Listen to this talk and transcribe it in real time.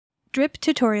Drip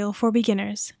Tutorial for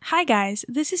Beginners. Hi guys,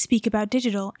 this is Speak About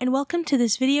Digital, and welcome to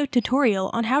this video tutorial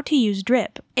on how to use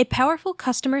Drip, a powerful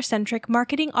customer-centric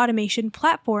marketing automation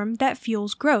platform that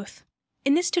fuels growth.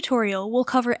 In this tutorial, we'll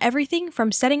cover everything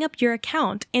from setting up your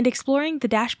account and exploring the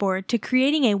dashboard to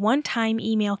creating a one-time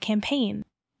email campaign.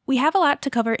 We have a lot to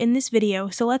cover in this video,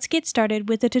 so let's get started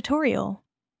with the tutorial.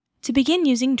 To begin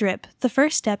using Drip, the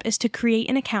first step is to create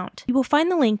an account. You will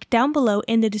find the link down below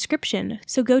in the description,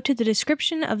 so go to the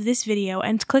description of this video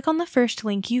and click on the first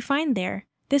link you find there.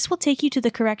 This will take you to the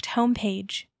correct home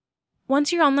page.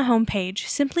 Once you're on the home page,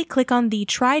 simply click on the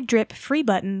Try Drip Free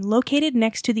button located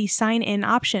next to the Sign In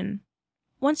option.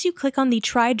 Once you click on the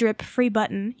Try Drip Free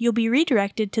button, you'll be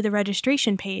redirected to the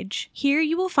registration page. Here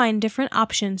you will find different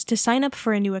options to sign up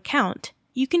for a new account.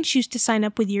 You can choose to sign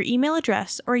up with your email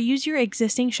address or use your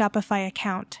existing Shopify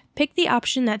account. Pick the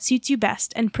option that suits you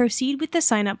best and proceed with the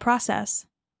sign-up process.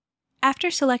 After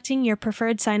selecting your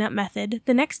preferred sign-up method,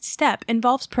 the next step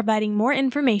involves providing more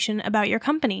information about your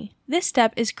company. This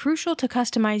step is crucial to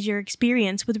customize your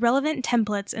experience with relevant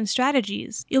templates and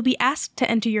strategies. You'll be asked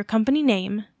to enter your company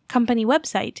name, company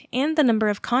website, and the number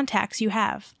of contacts you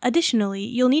have. Additionally,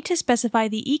 you'll need to specify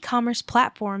the e-commerce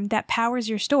platform that powers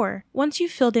your store. Once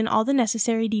you've filled in all the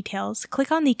necessary details,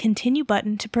 click on the Continue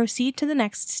button to proceed to the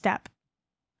next step.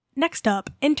 Next up,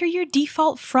 enter your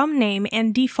default from name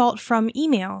and default from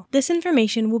email. This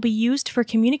information will be used for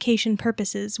communication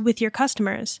purposes with your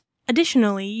customers.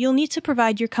 Additionally, you'll need to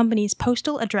provide your company's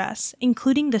postal address,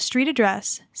 including the street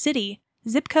address, city,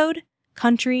 zip code,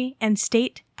 country, and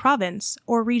state, province,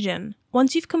 or region.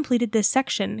 Once you've completed this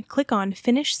section, click on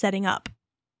Finish Setting Up.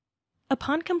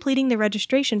 Upon completing the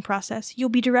registration process, you'll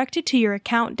be directed to your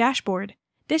account dashboard.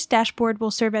 This dashboard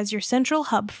will serve as your central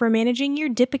hub for managing your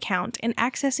Drip account and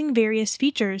accessing various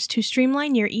features to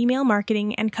streamline your email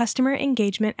marketing and customer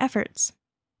engagement efforts.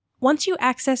 Once you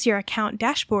access your account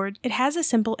dashboard, it has a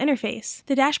simple interface.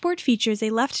 The dashboard features a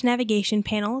left navigation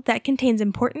panel that contains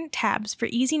important tabs for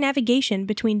easy navigation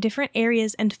between different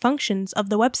areas and functions of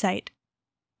the website.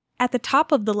 At the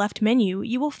top of the left menu,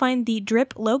 you will find the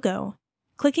Drip logo.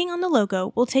 Clicking on the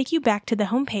logo will take you back to the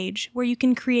home page where you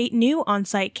can create new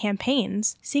on-site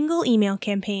campaigns, single email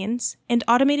campaigns, and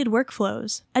automated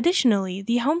workflows. Additionally,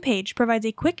 the home page provides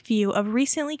a quick view of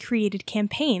recently created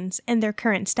campaigns and their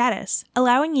current status,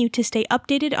 allowing you to stay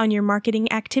updated on your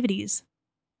marketing activities.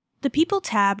 The People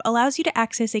tab allows you to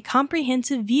access a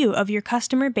comprehensive view of your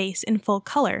customer base in full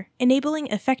color, enabling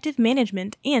effective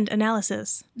management and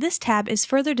analysis. This tab is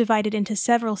further divided into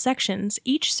several sections,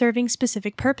 each serving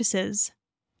specific purposes.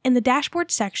 In the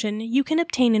dashboard section, you can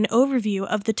obtain an overview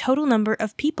of the total number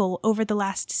of people over the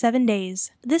last 7 days.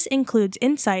 This includes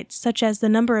insights such as the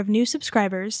number of new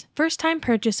subscribers, first-time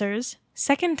purchasers,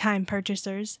 second-time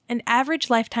purchasers, and average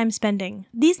lifetime spending.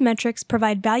 These metrics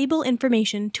provide valuable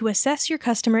information to assess your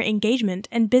customer engagement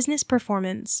and business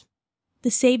performance. The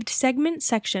Saved Segment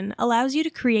section allows you to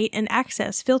create and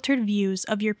access filtered views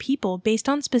of your people based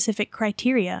on specific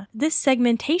criteria. This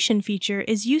segmentation feature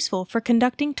is useful for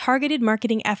conducting targeted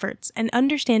marketing efforts and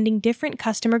understanding different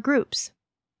customer groups.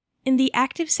 In the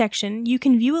Active section, you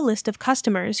can view a list of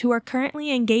customers who are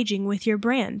currently engaging with your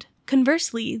brand.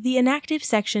 Conversely, the Inactive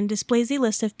section displays a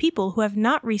list of people who have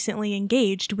not recently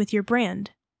engaged with your brand.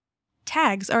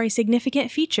 Tags are a significant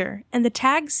feature, and the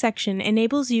Tags section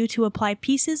enables you to apply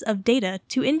pieces of data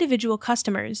to individual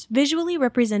customers, visually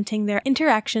representing their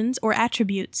interactions or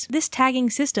attributes. This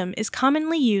tagging system is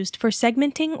commonly used for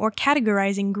segmenting or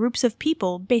categorizing groups of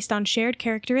people based on shared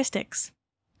characteristics.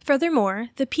 Furthermore,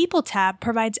 the People tab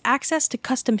provides access to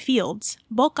custom fields,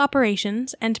 bulk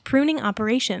operations, and pruning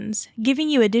operations, giving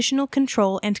you additional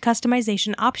control and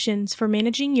customization options for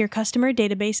managing your customer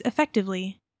database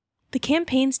effectively. The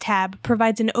Campaigns tab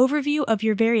provides an overview of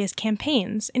your various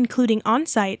campaigns, including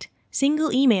on-site,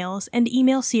 single emails, and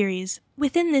email series.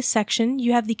 Within this section,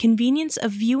 you have the convenience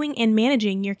of viewing and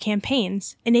managing your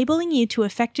campaigns, enabling you to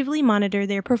effectively monitor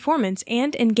their performance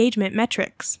and engagement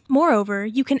metrics. Moreover,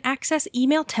 you can access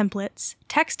email templates,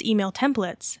 text email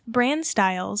templates, brand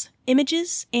styles,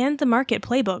 images, and the Market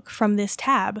Playbook from this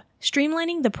tab,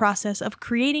 streamlining the process of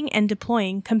creating and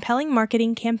deploying compelling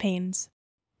marketing campaigns.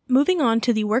 Moving on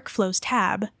to the Workflows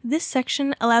tab, this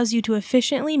section allows you to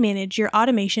efficiently manage your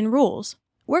automation rules.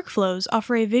 Workflows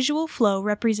offer a visual flow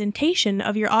representation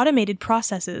of your automated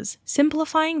processes,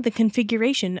 simplifying the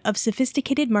configuration of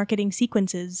sophisticated marketing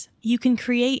sequences. You can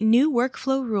create new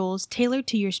workflow rules tailored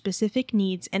to your specific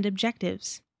needs and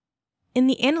objectives. In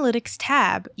the Analytics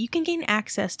tab, you can gain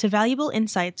access to valuable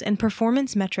insights and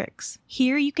performance metrics.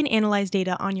 Here you can analyze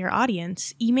data on your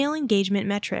audience, email engagement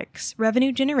metrics,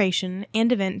 revenue generation,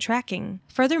 and event tracking.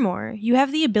 Furthermore, you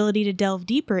have the ability to delve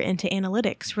deeper into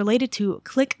analytics related to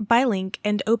click by link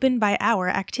and open by hour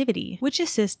activity, which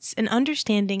assists in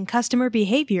understanding customer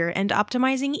behavior and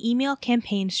optimizing email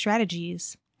campaign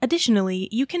strategies. Additionally,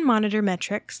 you can monitor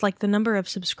metrics like the number of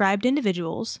subscribed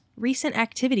individuals, recent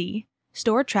activity,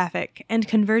 store traffic, and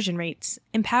conversion rates,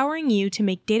 empowering you to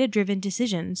make data-driven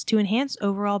decisions to enhance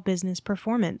overall business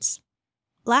performance.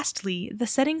 Lastly, the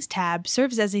Settings tab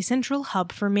serves as a central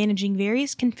hub for managing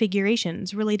various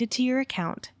configurations related to your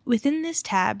account. Within this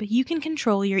tab, you can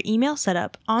control your email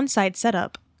setup, on-site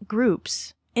setup,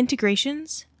 groups,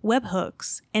 integrations,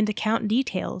 webhooks, and account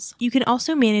details. You can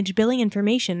also manage billing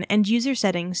information and user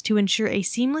settings to ensure a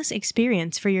seamless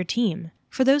experience for your team.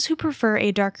 For those who prefer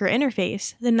a darker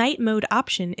interface, the night mode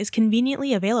option is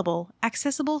conveniently available,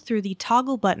 accessible through the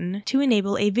toggle button to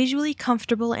enable a visually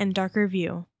comfortable and darker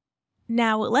view.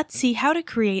 Now let's see how to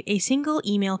create a single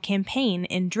email campaign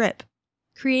in Drip.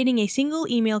 Creating a single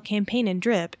email campaign in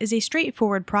Drip is a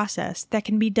straightforward process that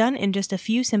can be done in just a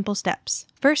few simple steps.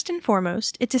 First and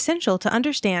foremost, it's essential to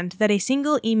understand that a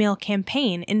single email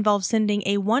campaign involves sending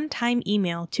a one-time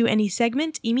email to any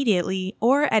segment immediately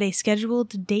or at a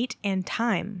scheduled date and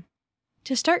time.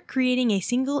 To start creating a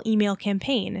single email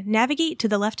campaign, navigate to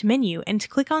the left menu and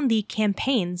click on the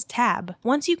Campaigns tab.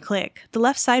 Once you click, the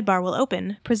left sidebar will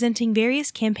open, presenting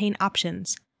various campaign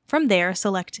options. From there,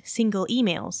 select Single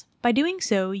Emails. By doing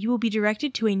so, you will be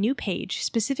directed to a new page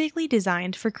specifically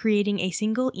designed for creating a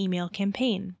single email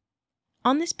campaign.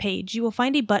 On this page, you will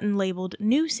find a button labeled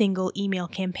New Single Email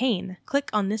Campaign. Click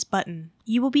on this button.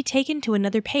 You will be taken to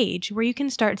another page where you can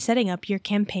start setting up your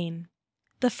campaign.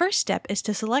 The first step is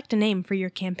to select a name for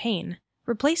your campaign.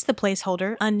 Replace the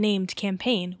placeholder Unnamed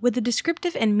Campaign with a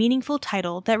descriptive and meaningful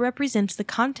title that represents the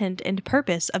content and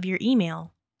purpose of your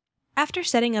email. After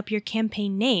setting up your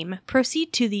campaign name,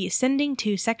 proceed to the Sending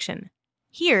To section.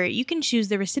 Here, you can choose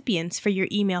the recipients for your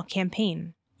email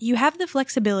campaign. You have the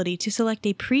flexibility to select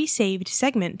a pre-saved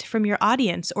segment from your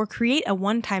audience or create a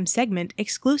one-time segment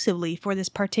exclusively for this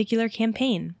particular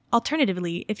campaign.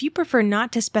 Alternatively, if you prefer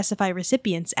not to specify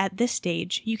recipients at this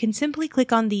stage, you can simply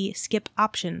click on the Skip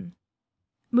option.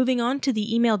 Moving on to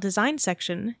the Email Design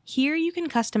section, here you can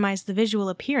customize the visual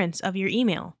appearance of your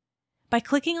email. By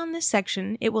clicking on this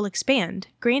section, it will expand,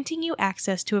 granting you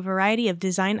access to a variety of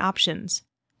design options.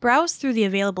 Browse through the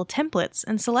available templates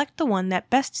and select the one that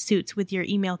best suits with your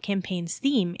email campaign's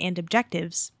theme and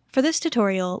objectives. For this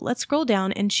tutorial, let's scroll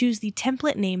down and choose the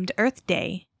template named Earth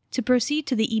Day. To proceed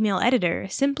to the email editor,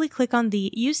 simply click on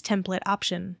the Use Template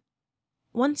option.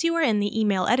 Once you are in the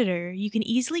email editor, you can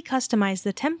easily customize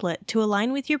the template to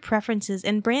align with your preferences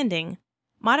and branding,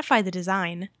 modify the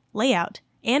design, layout,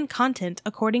 and content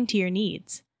according to your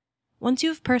needs. Once you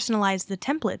have personalized the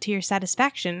template to your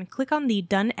satisfaction, click on the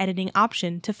Done Editing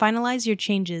option to finalize your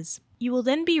changes. You will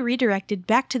then be redirected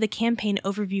back to the campaign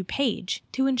overview page.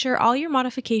 To ensure all your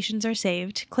modifications are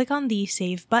saved, click on the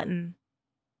Save button.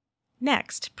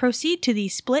 Next, proceed to the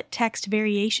Split Text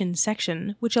Variations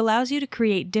section, which allows you to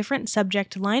create different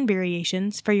subject line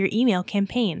variations for your email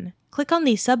campaign. Click on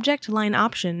the Subject Line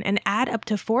option and add up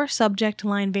to 4 subject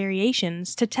line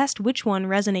variations to test which one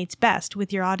resonates best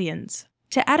with your audience.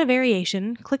 To add a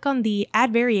variation, click on the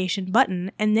Add Variation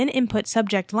button and then input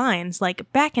subject lines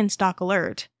like Back in Stock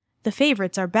Alert, The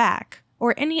Favorites Are Back,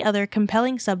 or any other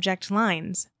compelling subject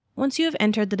lines. Once you have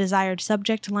entered the desired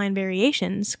subject line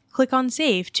variations, click on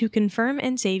Save to confirm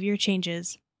and save your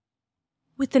changes.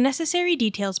 With the necessary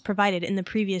details provided in the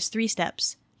previous 3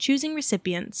 steps, choosing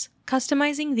recipients,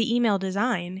 customizing the email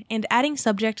design, and adding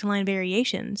subject line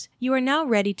variations, you are now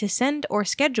ready to send or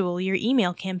schedule your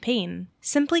email campaign.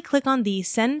 Simply click on the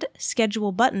Send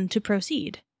Schedule button to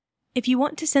proceed. If you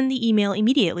want to send the email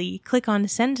immediately, click on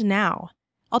Send Now.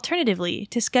 Alternatively,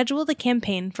 to schedule the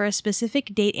campaign for a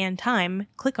specific date and time,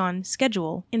 click on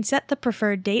Schedule and set the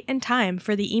preferred date and time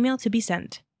for the email to be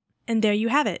sent. And there you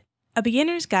have it. A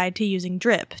beginner's guide to using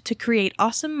Drip to create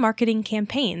awesome marketing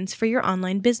campaigns for your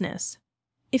online business.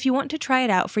 If you want to try it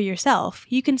out for yourself,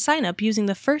 you can sign up using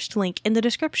the first link in the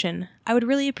description. I would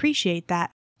really appreciate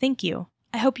that. Thank you.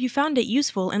 I hope you found it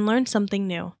useful and learned something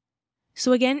new.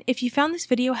 So again, if you found this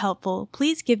video helpful,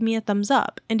 please give me a thumbs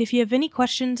up, and if you have any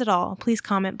questions at all, please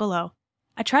comment below.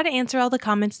 I try to answer all the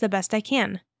comments the best I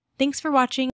can. Thanks for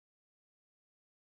watching.